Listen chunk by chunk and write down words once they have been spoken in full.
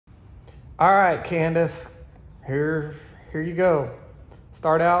All right, Candace, here you go.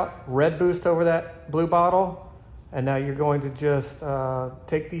 Start out, red boost over that blue bottle, and now you're going to just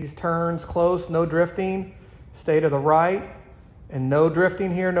take these turns close, no drifting, stay to the right, and no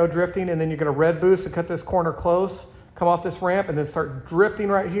drifting here, no drifting, and then you're gonna red boost to cut this corner close, come off this ramp, and then start drifting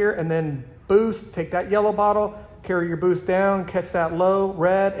right here, and then boost, take that yellow bottle, carry your boost down, catch that low,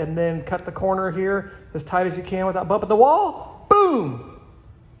 red, and then cut the corner here as tight as you can without bumping the wall, boom!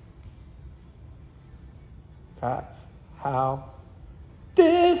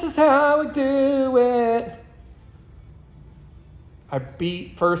 This is how we do it. I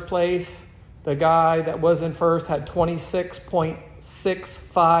beat first place. The guy that was in first had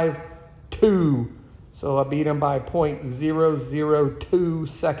 26.652. So I beat him by 0.002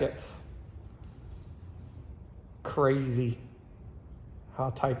 seconds. Crazy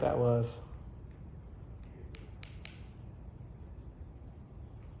how tight that was.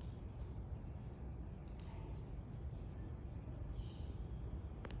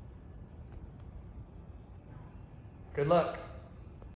 Good luck.